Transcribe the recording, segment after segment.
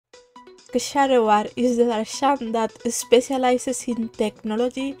Kshahrewar is the darshan that specializes in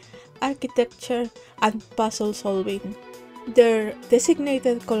technology, architecture, and puzzle solving. Their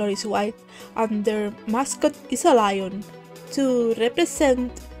designated color is white, and their mascot is a lion. To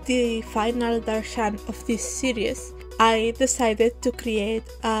represent the final darshan of this series, I decided to create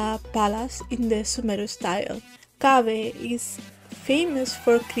a palace in the Sumeru style. Kaveh is famous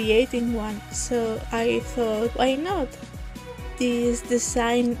for creating one, so I thought, why not? This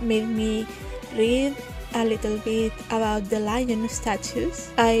design made me read a little bit about the lion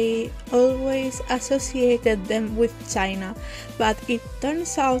statues. I always associated them with China, but it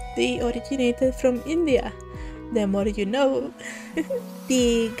turns out they originated from India. The more you know.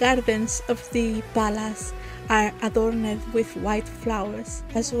 The gardens of the palace are adorned with white flowers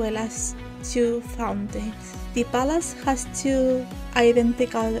as well as two fountains. The palace has two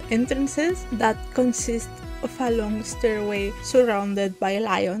identical entrances that consist of a long stairway surrounded by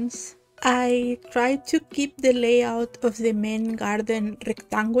lions. I tried to keep the layout of the main garden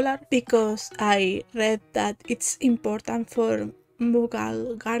rectangular because I read that it's important for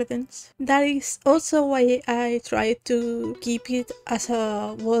Mughal gardens. That is also why I tried to keep it as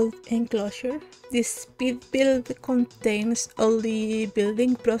a walled enclosure. The speed build contains all the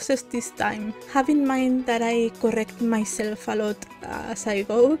building process this time. Have in mind that I correct myself a lot as I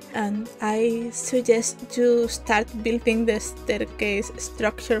go, and I suggest you start building the staircase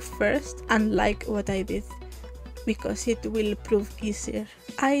structure first, unlike what I did, because it will prove easier.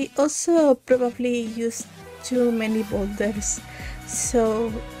 I also probably used too many boulders,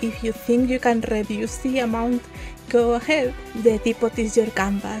 so if you think you can reduce the amount, go ahead. The teapot is your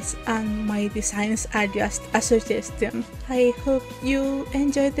canvas and my designs are just a suggestion. I hope you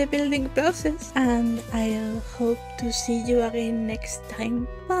enjoy the building process, and I'll hope to see you again next time.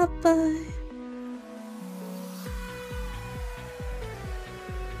 Bye bye!